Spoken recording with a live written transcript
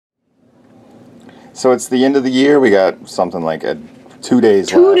So it's the end of the year. We got something like 2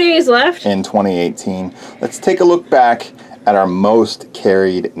 days left. 2 days left in 2018. Let's take a look back at our most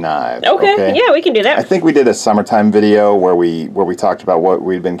carried knives. Okay, yeah, we can do that. I think we did a summertime video where we talked about what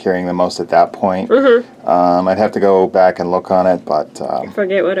we'd been carrying the most at that point. I'd have to go back and look on it, but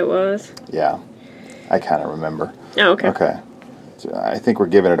forget what it was. Yeah, I kind of remember. Oh, okay. Okay. So I think we're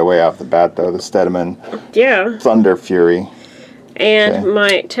giving it away off the bat, though. The Stedman Thunder Fury. And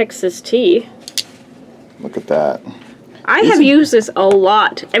my Texas T. Look at that. I have used this a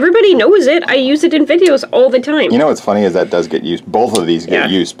lot. Everybody knows it. I use it in videos all the time. You know what's funny is that does get used. Both of these get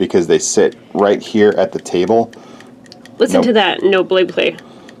used because they sit right here at the table. Listen to that. No blade play.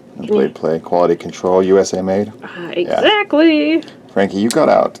 No blade play. Quality control. USA made. Exactly. Yeah. Frankie, you got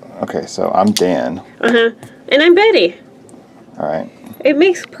out. Okay, so I'm Dan. And I'm Betty. All right. It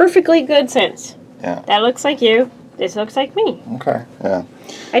makes perfectly good sense. Yeah. That looks like you. This looks like me. Okay, yeah.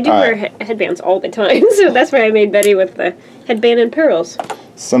 I do wear headbands all the time, so that's why I made Betty with the headband and pearls.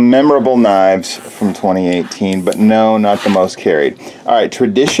 Some memorable knives from 2018, but no, not the most carried. All right,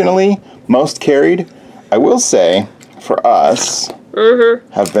 traditionally, most carried, I will say, for us,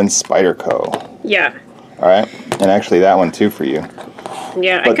 have been Spyderco. Yeah. All right, and actually that one too for you.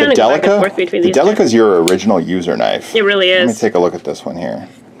 Yeah, but I kind of go back and forth between these. The Delica's your original user knife. It really is. Let me take a look at this one here.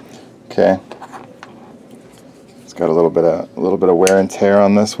 Okay. It's got a little bit of wear and tear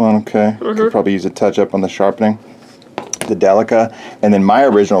on this one. Okay, could probably use a touch up on the sharpening. The Delica, and then my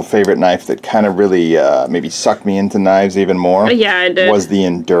original favorite knife that kind of really maybe sucked me into knives even more. Yeah, it did. Was the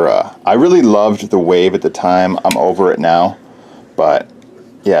Endura. I really loved the Wave at the time. I'm over it now, but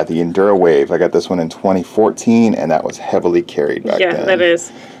yeah, the Endura Wave. I got this one in 2014, and that was heavily carried back then. Yeah, that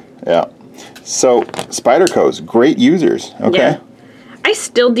is. Yeah. So Spyderco's great users. Okay. Yeah. I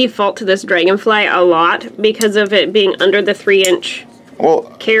still default to this Dragonfly a lot because of it being under the 3-inch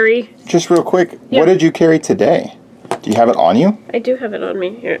carry. Just real quick, what did you carry today? Do you have it on you? I do have it on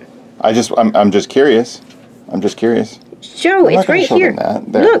me here. I'm just curious. I'm just curious. Joe, it's right here.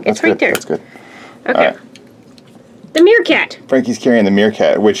 Look, it's right there. That's good. Okay. The Meerkat. Frankie's carrying the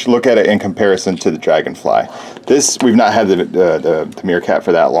Meerkat, which look at it in comparison to the Dragonfly. This, we've not had the Meerkat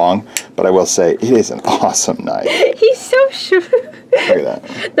for that long, but I will say it is an awesome knife. He's so sure. Look at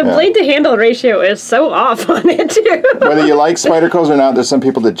that. The blade to handle ratio is so off on it too. Whether you like Spyderco's or not, there's some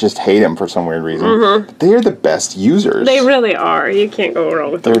people that just hate them for some weird reason. But they are the best users. They really are. You can't go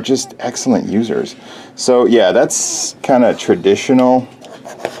wrong with them. They're just excellent users. So yeah, that's kind of traditional.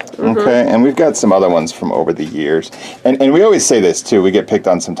 Okay, and we've got some other ones from over the years. And we always say this too, we get picked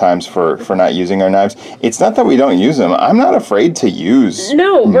on sometimes for not using our knives. It's not that we don't use them. I'm not afraid to use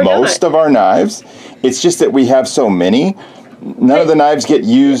most of our knives. It's just that we have so many. None of the knives get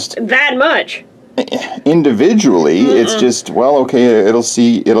used that much individually. It's just, well, okay, it'll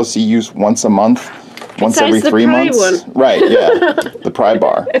see use once a month, once every 3 months. One. Right, yeah. The pry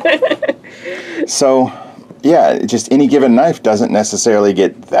bar. So yeah, just any given knife doesn't necessarily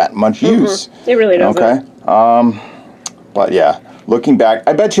get that much use. It really doesn't. Okay. But yeah, looking back,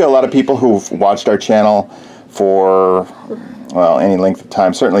 I bet you a lot of people who've watched our channel for, well, any length of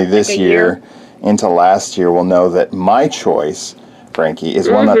time, certainly this year into last year, will know that my choice, Frankie, is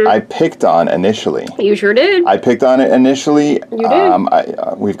one that I picked on initially. You sure did. I picked on it initially. You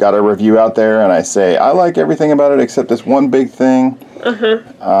did. We've got a review out there, and I say, I like everything about it except this one big thing.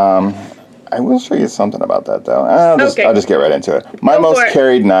 I will show you something about that, though. I'll just get right into it. My most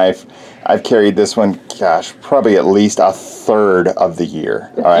carried knife, I've carried this one, gosh, probably at least a third of the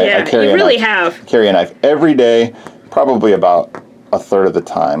year. All right? Yeah, you really have. Carry a knife every day, probably about a third of the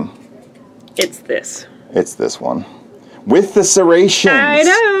time. It's this. It's this one. With the serrations. I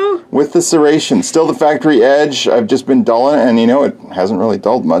know. With the serrations. Still the factory edge. I've just been dulling it, and you know, it hasn't really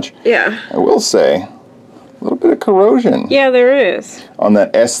dulled much. Yeah. I will say, a little bit of corrosion. Yeah, there is. On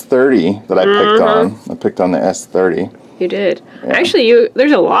that S30 that I picked on. I picked on the S30. You did. Yeah. Actually,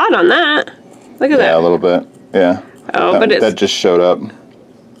 there's a lot on that. Look at that. Yeah, a little bit. Yeah. Oh, but that just showed up.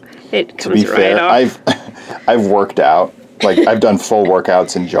 It comes right off. I've worked out. Like, I've done full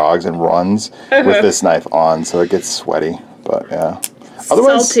workouts and jogs and runs with this knife on, so it gets sweaty. But yeah.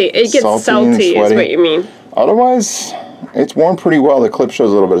 Otherwise, salty. It gets salty is what you mean. Otherwise, it's worn pretty well. The clip shows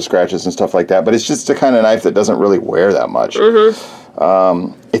a little bit of scratches and stuff like that, but it's just the kind of knife that doesn't really wear that much.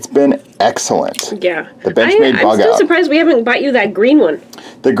 It's been excellent. Yeah. The Benchmade Bug Out. I'm still surprised we haven't bought you that green one.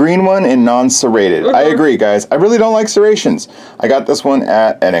 The green one in non-serrated. I agree, guys. I really don't like serrations. I got this one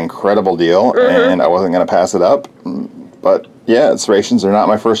at an incredible deal, and I wasn't going to pass it up. But yeah, serrations are not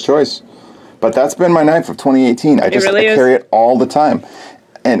my first choice. But that's been my knife of 2018. I carry it all the time.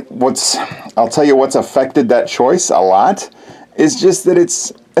 And I'll tell you what's affected that choice a lot is just that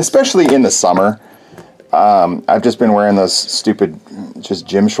it's, especially in the summer, I've just been wearing those stupid, just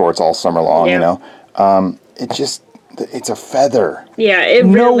gym shorts all summer long, you know. It's a feather. Yeah, it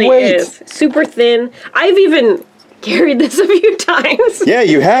really is. Super thin. I've even carried this a few times. Yeah,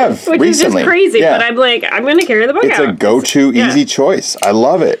 you have which recently. Is just crazy, but I'm like, I'm going to carry the bug out. It's a go-to easy choice. I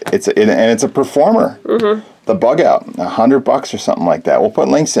love it. And it's a performer. The bug out, $100 or something like that. We'll put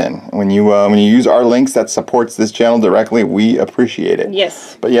links in. When you use our links that supports this channel directly, we appreciate it.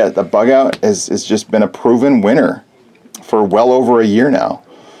 Yes. But yeah, the bug out has just been a proven winner for well over a year now.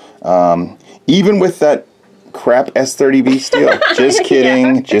 Even with that crap S30B steel. Just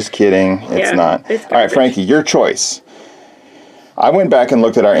kidding. Just kidding. It's not. All right, Frankie, your choice. I went back and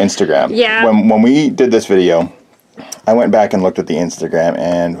looked at our Instagram. Yeah. When we did this video, I went back and looked at the Instagram,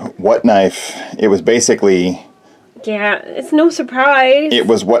 and what knife, it was basically... Yeah, it's no surprise. It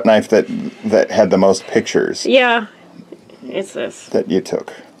was what knife that had the most pictures. Yeah, it's this. That you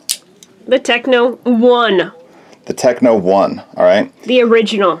took. The Techno 1. The Techno 1, all right? The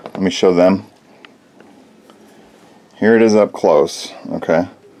original. Let me show them. Here it is up close, okay?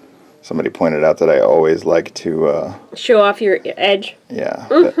 Somebody pointed out that I always like to... show off your edge. Yeah,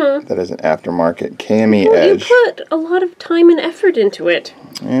 that is an aftermarket KME edge. You put a lot of time and effort into it.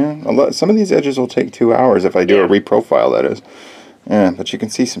 Yeah, some of these edges will take 2 hours if I do a reprofile, that is. Yeah, but you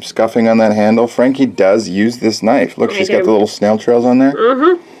can see some scuffing on that handle. Frankie does use this knife. Look, she's got the little snail trails on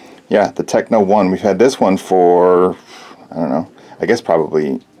there. Yeah, the Techno 1. We've had this one for, I don't know, I guess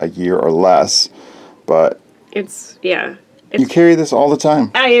probably a year or less, but... You carry this all the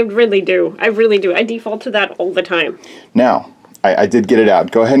time. I really do. I really do. I default to that all the time. Now, I did get it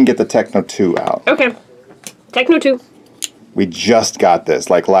out. Go ahead and get the Techno 2 out. Okay. Techno 2. We just got this,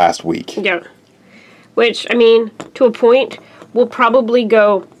 like last week. Yeah. Which, I mean, to a point, we'll probably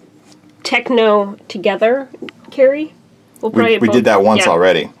go Techno together carry. We did that once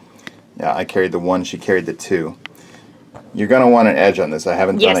already. Yeah, I carried the 1, she carried the 2. You're going to want an edge on this. I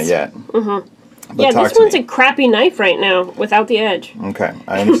haven't done it yet. But yeah, this one's a crappy knife right now without the edge. Okay,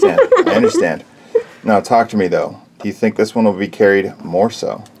 I understand. I understand. Now, talk to me, though. Do you think this one will be carried more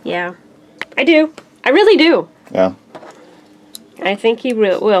so? Yeah, I do. I really do. Yeah? I think he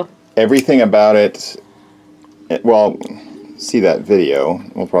will. Everything about it, well, see that video.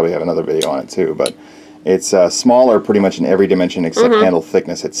 We'll probably have another video on it, too, but it's smaller pretty much in every dimension except handle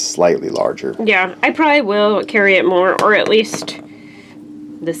thickness. It's slightly larger. Yeah, I probably will carry it more, or at least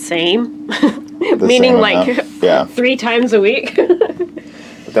the same. Meaning like 3 times a week.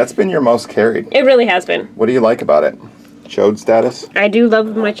 But that's been your most carried. It really has been. What do you like about it? Chode status? I do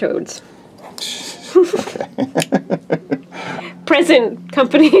love my chodes. Present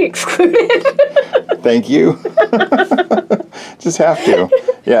company excluded. Thank you. Just have to.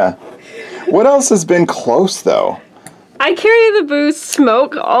 Yeah. What else has been close though? I carry the Boost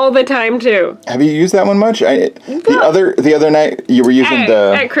Smoke all the time too. Have you used that one much? The other night you were using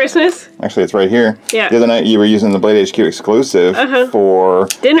at Christmas. Actually, it's right here. Yeah. The other night you were using the BladeHQ exclusive for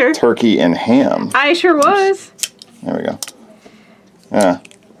dinner, turkey and ham. I sure was. There we go. Yeah.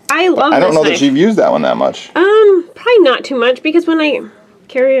 I love. I don't know that you've used that one that much. Probably not too much because when I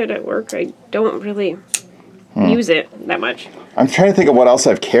carry it at work, I don't really use it that much. I'm trying to think of what else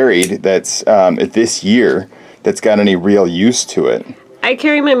I've carried that's this year that's got any real use to it. I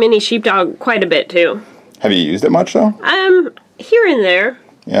carry my mini sheepdog quite a bit too. Have you used it much though? Here and there.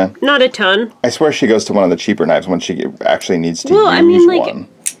 Yeah. Not a ton. I swear she goes to one of the cheaper knives when she actually needs to use I mean, like, one.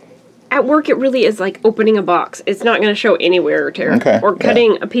 At work it really is like opening a box. It's not going to show any wear or tear. Okay. Or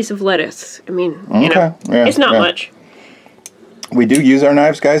cutting a piece of lettuce. I mean, you know, it's not much. We do use our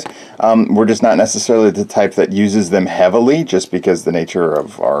knives, guys. We're just not necessarily the type that uses them heavily, just because the nature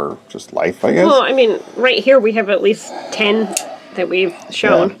of our just life, I guess. Well, I mean, right here we have at least 10 that we've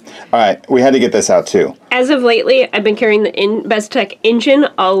shown. Yeah. All right, we had to get this out too. As of lately, I've been carrying the BestTech engine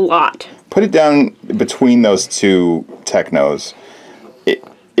a lot. Put it down between those two Technos.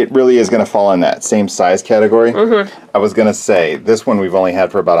 It really is going to fall in that same size category. I was going to say, this one we've only had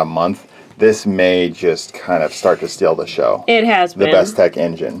for about a month. This may just kind of start to steal the show. It has been. The BestTech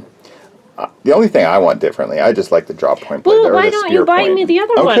engine. The only thing I want differently, I just like the drop point blade. Well, why don't you buy me the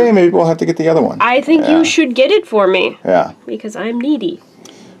other one? Okay, maybe we'll have to get the other one. I think you should get it for me. Yeah. Because I'm needy.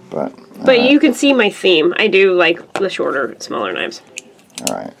 But you can see my theme. I do like the shorter, smaller knives.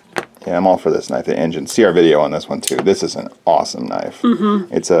 All right. Yeah, I'm all for this knife. The engine. See our video on this one too. This is an awesome knife.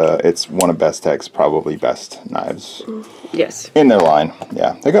 It's one of BestTech's probably best knives. Yes. In their line.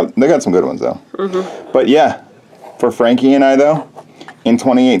 Yeah, they got some good ones though. But yeah, for Frankie and I though, in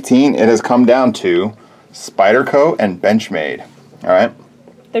 2018, it has come down to Spyderco and Benchmade. All right.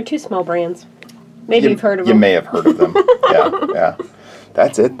 They're two small brands. Maybe you've heard of them. You may have heard of them. Yeah.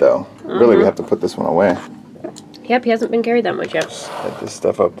 That's it though. Really, we have to put this one away. Yep, he hasn't been carried that much yet. Just set this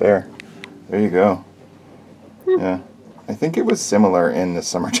stuff up there. There you go. Yeah. I think it was similar in the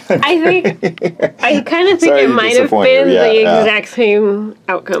summertime. I kind of think it might have been the exact same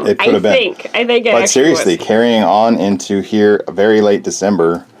outcome. It could have been. I think it But seriously, carrying on into here very late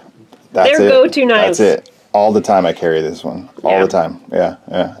December, that's their go-to knives. That's it. All the time I carry this one. All the time. Yeah,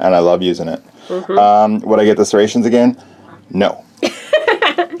 yeah. And I love using it. Would I get the serrations again? No.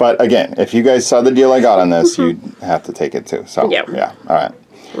 But again, if you guys saw the deal I got on this, you'd have to take it too. So, yeah. All right.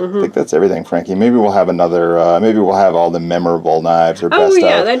 I think that's everything, Frankie. Maybe we'll have another. Maybe we'll have all the memorable knives or best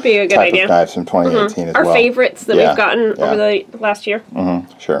that'd be a good idea. Of knives from 2018 as well. Our favorites that we've gotten over the last year.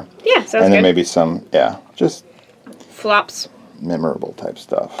 Sure. Yeah, sounds good. And then maybe some, just flops, memorable type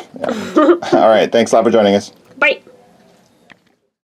stuff. Yeah. All right. Thanks a lot for joining us. Bye.